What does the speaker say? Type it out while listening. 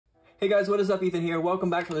Hey guys, what is up? Ethan here. Welcome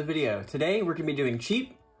back to the video. Today we're going to be doing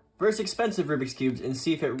cheap versus expensive Rubik's Cubes and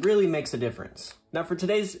see if it really makes a difference. Now for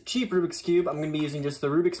today's cheap Rubik's Cube, I'm going to be using just the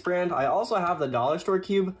Rubik's brand. I also have the dollar store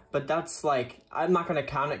cube, but that's like, I'm not going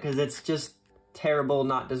to count it because it's just terrible,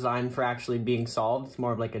 not designed for actually being solved. It's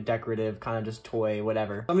more of like a decorative kind of just toy,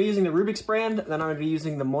 whatever. I'm going to be using the Rubik's brand, then I'm going to be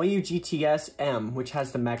using the Moyu GTS M, which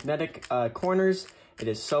has the magnetic corners. It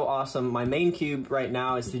is so awesome. My main cube right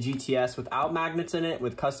now is the GTS without magnets in it,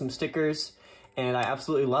 with custom stickers, and I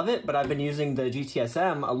absolutely love it, but I've been using the GTS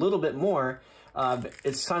M a little bit more.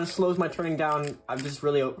 It kind of slows my turning down. I've just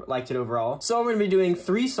really liked it overall. So we're going to be doing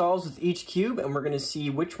 3 solves with each cube, and we're going to see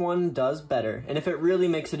which one does better, and if it really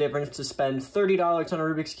makes a difference to spend $30 on a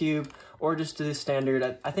Rubik's Cube, or just do the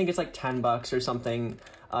standard, I think it's like 10 bucks or something,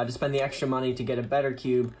 to spend the extra money to get a better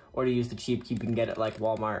cube, or to use the cheap cube you can get at like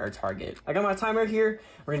Walmart or Target. I got my timer here.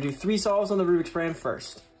 We're going to do 3 solves on the Rubik's brand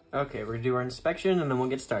first. Okay, we're going to do our inspection, and then we'll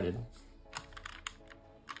get started.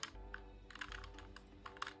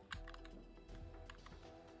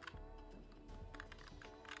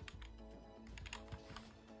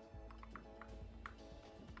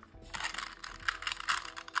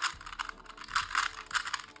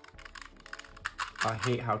 I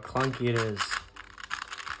hate how clunky it is.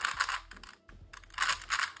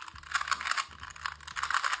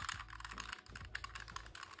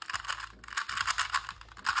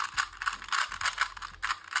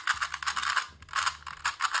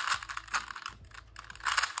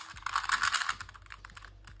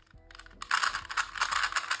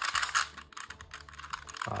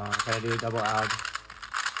 Gotta do a double add.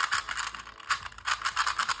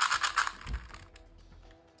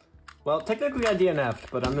 Well, technically I DNF'd,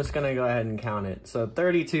 but I'm just gonna go ahead and count it. So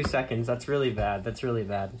 32 seconds, that's really bad, that's really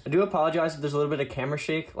bad. I do apologize if there's a little bit of camera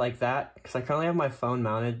shake like that, because I currently have my phone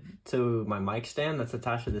mounted to my mic stand that's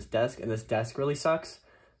attached to this desk, and this desk really sucks,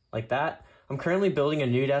 like that. I'm currently building a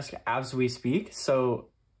new desk as we speak, so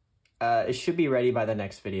it should be ready by the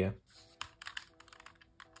next video.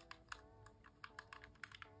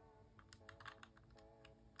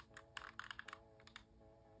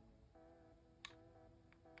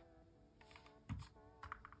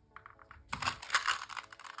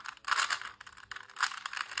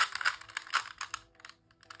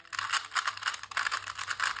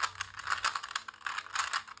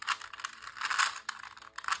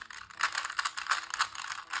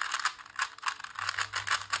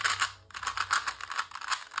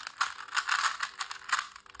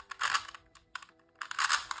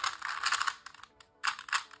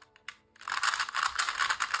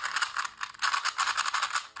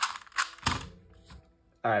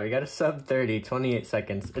 All right, we got a sub 30, 28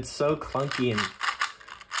 seconds. It's so clunky, and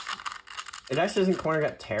it actually doesn't corner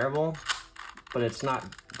cut terrible, but it's not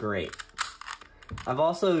great. I've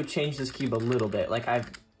also changed this cube a little bit. Like,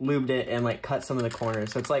 I've lubed it and like cut some of the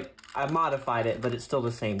corners. So it's like, I've modified it, but it's still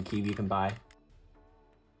the same cube you can buy.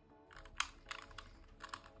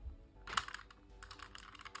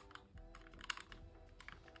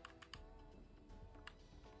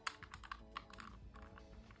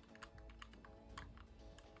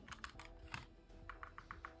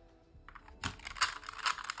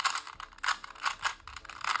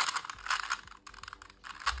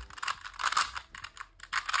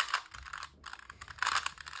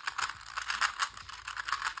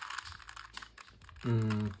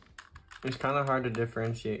 It's kind of hard to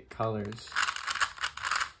differentiate colors.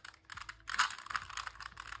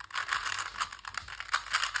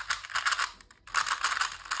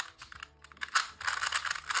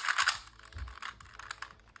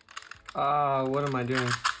 What am I doing?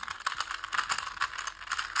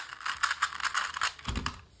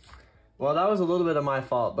 Well, that was a little bit of my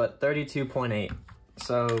fault, but 32.8.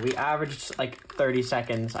 So we averaged like 30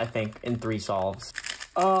 seconds, I think, in 3 solves.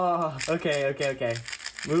 Oh, okay.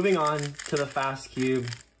 Moving on to the fast cube.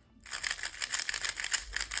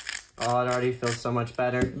 Oh, it already feels so much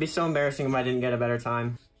better. It'd be so embarrassing if I didn't get a better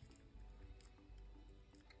time.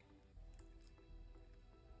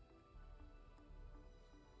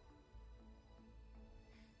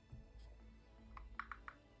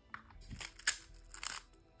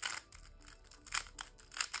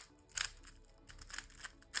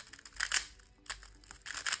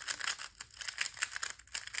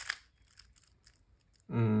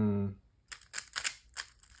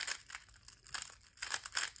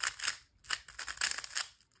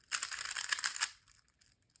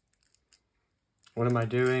 What am I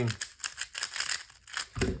doing?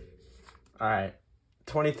 All right,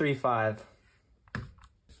 23.5.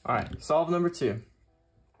 All right, solve number 2.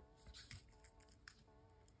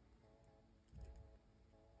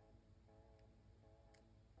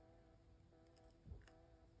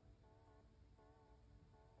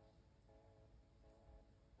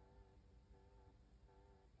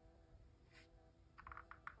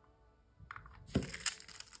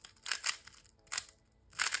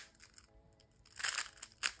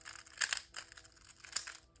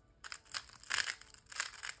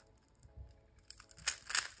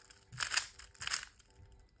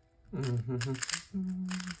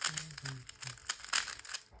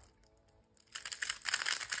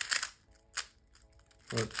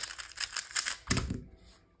 Whoops.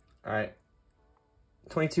 All right.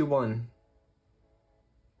 22-1.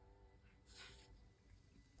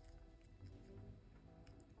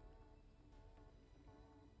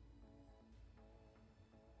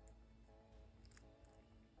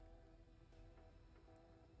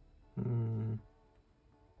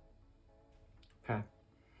 Okay.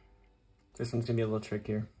 This one's gonna be a little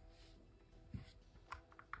trickier.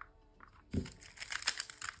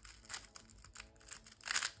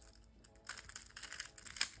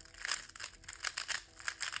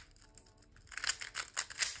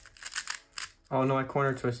 Oh no, I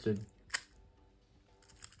corner twisted.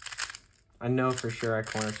 I know for sure I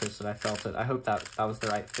corner twisted. I felt it. I hope that was the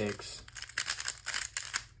right fix.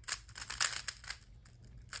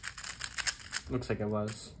 Looks like it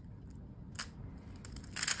was.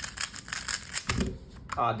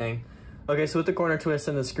 Aw, dang. Okay, so with the corner twist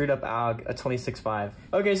and the screwed up AUG, a 26.5.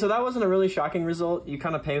 Okay, so that wasn't a really shocking result. You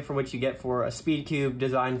kind of pay for what you get for a speed cube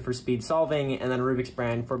designed for speed solving, and then a Rubik's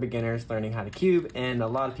brand for beginners learning how to cube, and a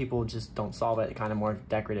lot of people just don't solve it, kind of more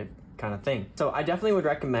decorative kind of thing. So I definitely would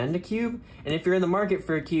recommend a cube, and if you're in the market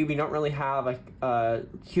for a cube, you don't really have a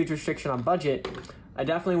huge restriction on budget, I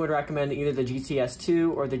definitely would recommend either the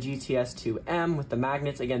GTS2 or the GTS2M with the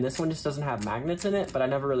magnets. Again, this one just doesn't have magnets in it, but I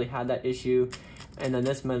never really had that issue. And then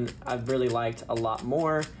this one I've really liked a lot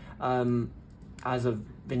more, as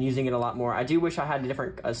I've been using it a lot more. I do wish I had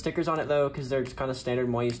different stickers on it though, because they're just kind of standard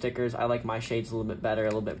Moyu stickers. I like my shades a little bit better, a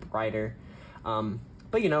little bit brighter.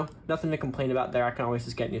 But you know, nothing to complain about there. I can always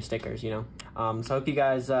just get new stickers, you know. So I hope you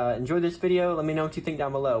guys enjoyed this video. Let me know what you think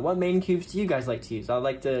down below. What main cubes do you guys like to use? I'd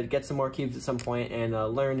like to get some more cubes at some point and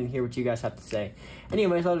learn and hear what you guys have to say.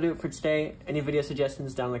 Anyways, that'll do it for today. Any video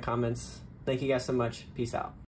suggestions down in the comments. Thank you guys so much. Peace out.